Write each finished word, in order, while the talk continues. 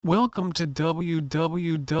Welcome to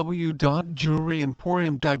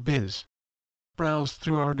www.jewelryemporium.biz. Browse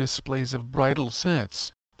through our displays of bridal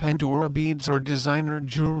sets, Pandora beads or designer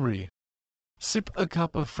jewelry. Sip a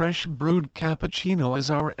cup of fresh brewed cappuccino as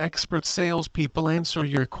our expert salespeople answer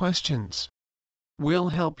your questions. We'll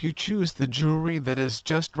help you choose the jewelry that is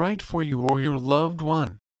just right for you or your loved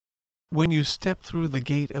one. When you step through the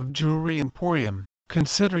gate of Jewelry Emporium,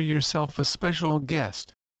 consider yourself a special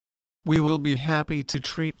guest. We will be happy to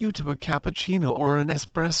treat you to a cappuccino or an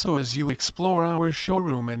espresso as you explore our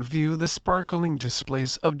showroom and view the sparkling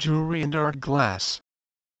displays of jewelry and art glass.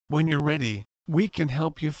 When you're ready, we can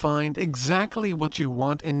help you find exactly what you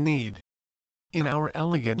want and need. In our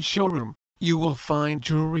elegant showroom, you will find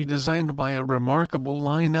jewelry designed by a remarkable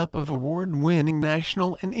lineup of award-winning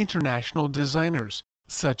national and international designers,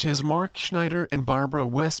 such as Mark Schneider and Barbara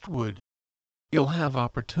Westwood. You'll have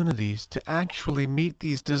opportunities to actually meet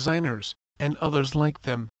these designers, and others like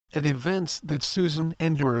them, at events that Susan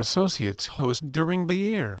and her associates host during the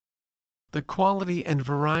year. The quality and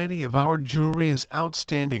variety of our jewelry is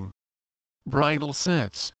outstanding. Bridal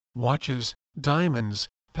sets, watches, diamonds,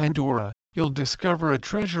 Pandora, you'll discover a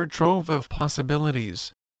treasure trove of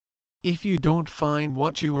possibilities. If you don't find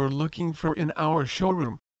what you are looking for in our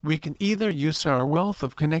showroom, we can either use our wealth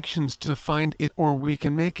of connections to find it or we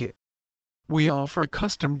can make it. We offer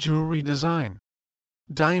custom jewelry design.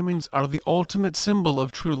 Diamonds are the ultimate symbol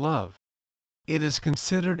of true love. It is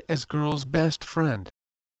considered as girl's best friend.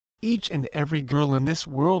 Each and every girl in this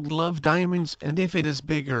world loves diamonds, and if it is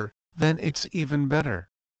bigger, then it's even better.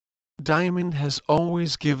 Diamond has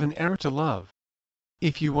always given air to love.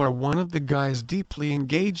 If you are one of the guys deeply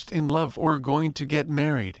engaged in love or going to get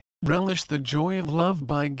married, relish the joy of love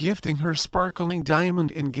by gifting her sparkling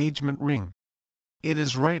diamond engagement ring. It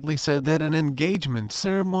is rightly said that an engagement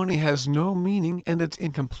ceremony has no meaning and it's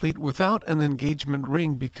incomplete without an engagement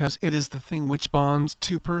ring, because it is the thing which bonds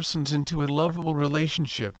two persons into a lovable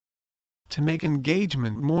relationship. To make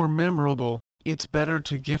engagement more memorable, it's better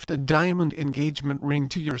to gift a diamond engagement ring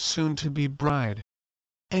to your soon-to-be bride.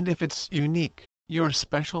 And if it's unique, your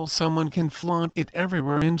special someone can flaunt it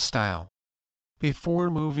everywhere in style.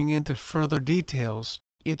 Before moving into further details,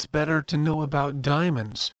 it's better to know about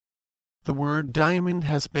diamonds. The word diamond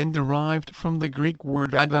has been derived from the Greek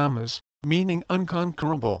word adamas, meaning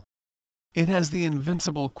unconquerable. It has the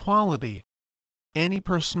invincible quality. Any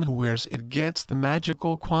person who wears it gets the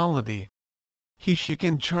magical quality. She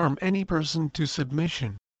can charm any person to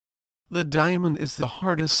submission. The diamond is the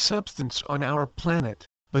hardest substance on our planet,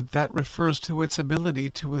 but that refers to its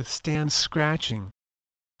ability to withstand scratching.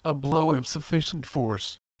 A blow of sufficient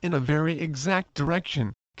force, in a very exact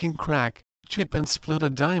direction, can crack, chip and split a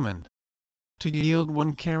diamond. To yield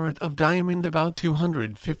 1 carat of diamond, about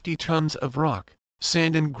 250 tons of rock,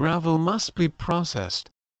 sand and gravel must be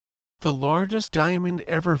processed. The largest diamond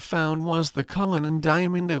ever found was the Cullinan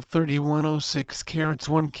diamond of 3106 carats.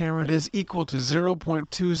 1 carat is equal to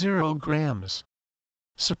 0.20 grams.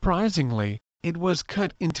 Surprisingly, it was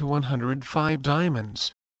cut into 105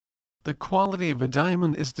 diamonds. The quality of a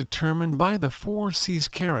diamond is determined by the 4 C's: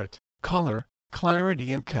 carat, color,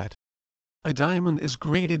 clarity and cut. A diamond is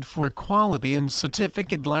graded for quality in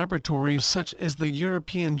certificate laboratories such as the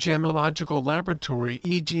European Gemological Laboratory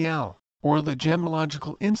 (EGL), or the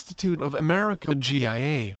Gemological Institute of America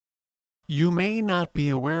 (GIA). You may not be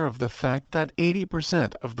aware of the fact that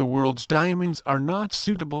 80% of the world's diamonds are not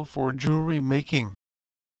suitable for jewelry making.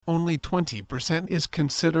 Only 20% is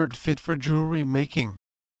considered fit for jewelry making.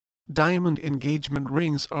 Diamond engagement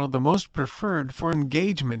rings are the most preferred for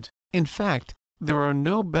engagement. In fact, there are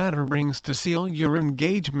no better rings to seal your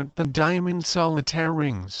engagement than diamond solitaire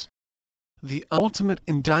rings. The ultimate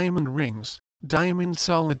in diamond rings, diamond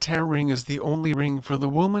solitaire ring is the only ring for the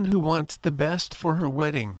woman who wants the best for her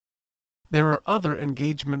wedding. There are other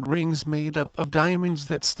engagement rings made up of diamonds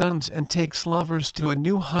that stuns and takes lovers to a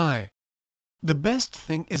new high. The best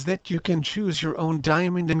thing is that you can choose your own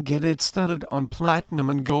diamond and get it studded on platinum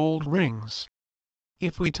and gold rings.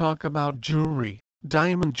 If we talk about jewelry,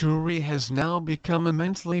 diamond jewelry has now become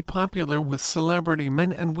immensely popular, with celebrity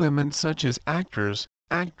men and women such as actors,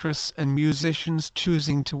 actresses and musicians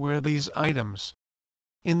choosing to wear these items.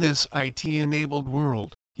 In this IT-enabled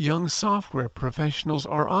world, young software professionals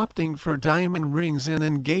are opting for diamond rings in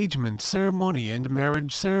engagement ceremony and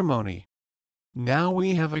marriage ceremony. Now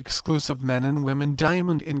we have exclusive men and women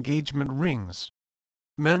diamond engagement rings.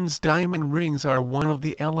 Men's diamond rings are one of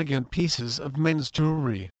the elegant pieces of men's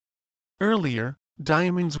jewelry. Earlier,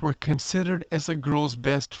 diamonds were considered as a girl's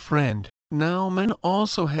best friend. Now men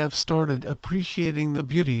also have started appreciating the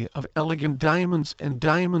beauty of elegant diamonds and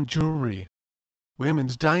diamond jewelry.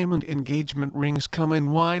 Women's diamond engagement rings come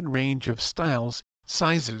in wide range of styles,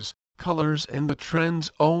 sizes, colors, and the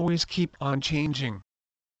trends always keep on changing.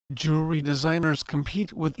 Jewelry designers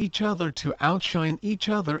compete with each other to outshine each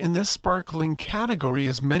other in this sparkling category,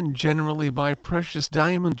 as men generally buy precious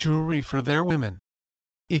diamond jewelry for their women.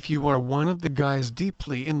 If you are one of the guys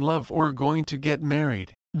deeply in love or going to get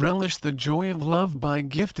married, relish the joy of love by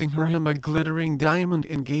gifting him a glittering diamond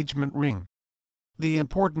engagement ring. The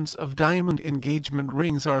importance of diamond engagement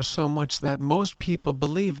rings are so much that most people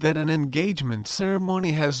believe that an engagement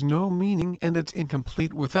ceremony has no meaning and it's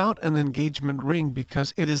incomplete without an engagement ring,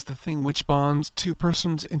 because it is the thing which bonds two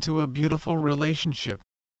persons into a beautiful relationship.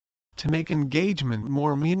 To make engagement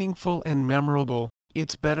more meaningful and memorable,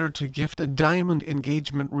 it's better to gift a diamond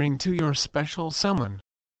engagement ring to your special someone.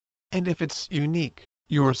 And if it's unique,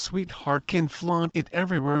 your sweetheart can flaunt it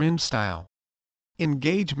everywhere in style.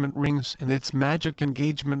 Engagement rings and its magic.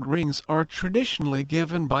 Engagement rings are traditionally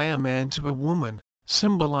given by a man to a woman,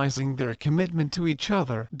 symbolizing their commitment to each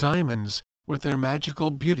other. Diamonds, with their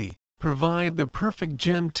magical beauty, provide the perfect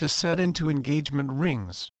gem to set into engagement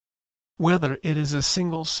rings. Whether it is a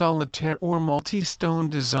single solitaire or multi-stone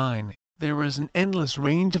design, there is an endless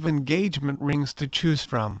range of engagement rings to choose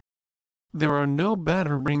from. There are no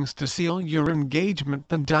better rings to seal your engagement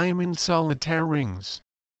than diamond solitaire rings.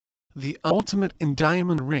 The ultimate in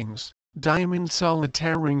diamond rings, diamond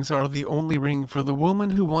solitaire rings are the only ring for the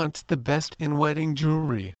woman who wants the best in wedding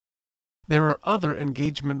jewelry. There are other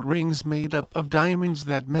engagement rings made up of diamonds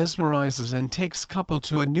that mesmerizes and takes couple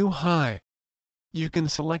to a new high. You can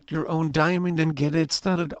select your own diamond and get it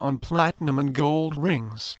studded on platinum and gold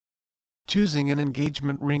rings. Choosing an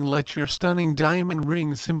engagement ring, let your stunning diamond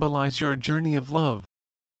ring symbolize your journey of love.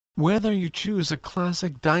 Whether you choose a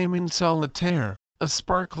classic diamond solitaire, a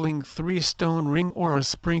sparkling three-stone ring, or a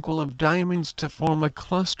sprinkle of diamonds to form a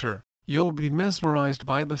cluster, you'll be mesmerized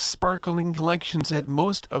by the sparkling collections at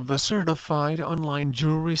most of the certified online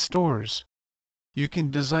jewelry stores. You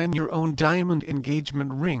can design your own diamond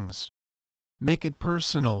engagement rings. Make it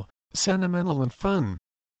personal, sentimental, and fun.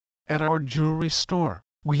 At our jewelry store,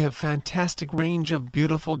 we have fantastic range of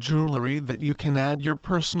beautiful jewelry that you can add your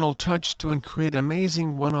personal touch to and create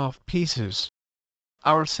amazing one-off pieces.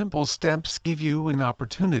 Our simple steps give you an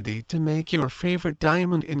opportunity to make your favorite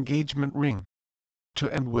diamond engagement ring. To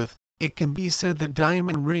end with, it can be said that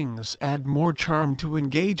diamond rings add more charm to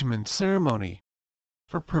engagement ceremony.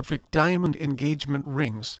 For perfect diamond engagement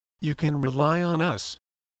rings, you can rely on us.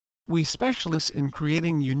 We specialize in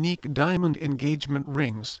creating unique diamond engagement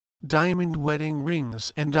rings, diamond wedding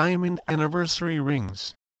rings, and diamond anniversary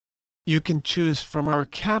rings. You can choose from our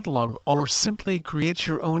catalog or simply create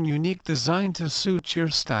your own unique design to suit your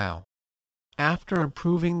style. After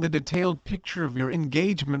approving the detailed picture of your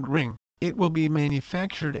engagement ring, it will be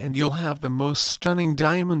manufactured and you'll have the most stunning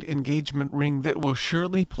diamond engagement ring that will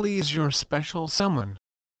surely please your special someone.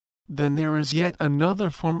 Then there is yet another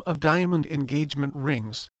form of diamond engagement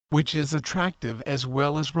rings, which is attractive as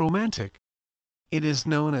well as romantic. It is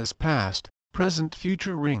known as past, present,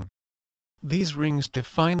 future ring. These rings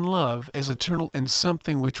define love as eternal, and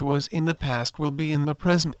something which was in the past will be in the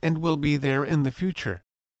present and will be there in the future.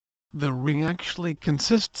 The ring actually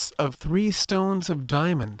consists of 3 stones of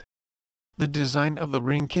diamond. The design of the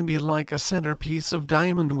ring can be like a centerpiece of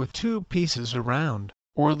diamond with 2 pieces around,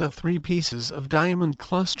 or the 3 pieces of diamond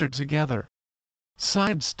clustered together.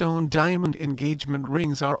 Side stone diamond engagement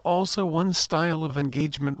rings are also one style of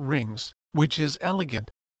engagement rings, which is elegant.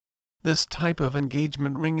 This type of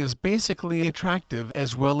engagement ring is basically attractive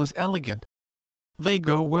as well as elegant. They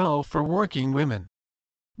go well for working women.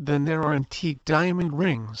 Then there are antique diamond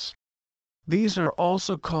rings. These are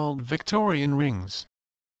also called Victorian rings.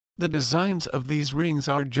 The designs of these rings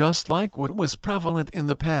are just like what was prevalent in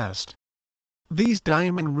the past. These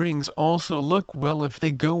diamond rings also look well if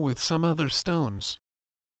they go with some other stones.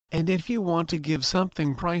 And if you want to give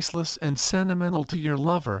something priceless and sentimental to your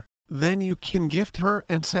lover, then you can gift her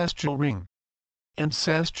ancestral ring.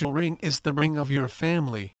 Ancestral ring is the ring of your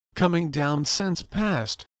family, coming down since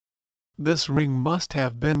past. This ring must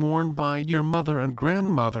have been worn by your mother and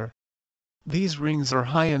grandmother. These rings are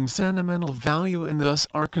high in sentimental value and thus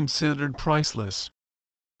are considered priceless.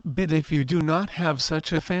 But if you do not have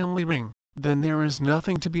such a family ring, then there is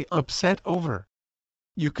nothing to be upset over.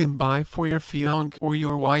 You can buy for your fiancé or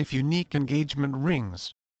your wife unique engagement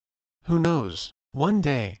rings. Who knows, one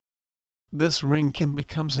day, this ring can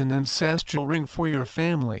become an ancestral ring for your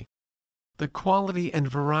family. The quality and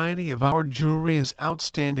variety of our jewelry is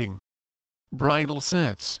outstanding. Bridal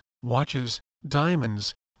sets, watches,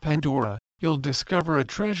 diamonds, Pandora, you'll discover a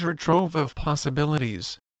treasure trove of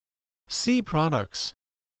possibilities. See products.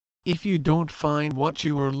 If you don't find what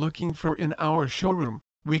you are looking for in our showroom,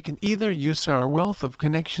 we can either use our wealth of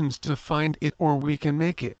connections to find it or we can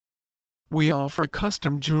make it. We offer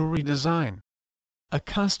custom jewelry design. A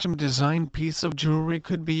custom designed piece of jewelry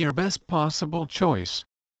could be your best possible choice.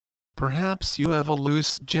 Perhaps you have a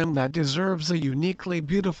loose gem that deserves a uniquely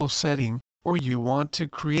beautiful setting, or you want to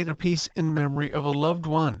create a piece in memory of a loved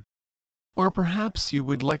one. Or perhaps you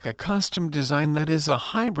would like a custom design that is a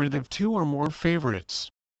hybrid of two or more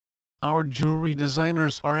favorites. Our jewelry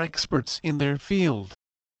designers are experts in their field.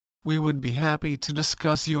 We would be happy to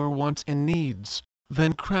discuss your wants and needs,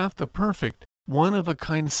 then craft the perfect,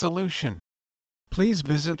 one-of-a-kind solution. Please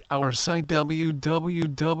visit our site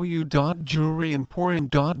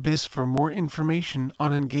www.jewelryemporium.biz for more information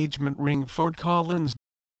on engagement ring Fort Collins.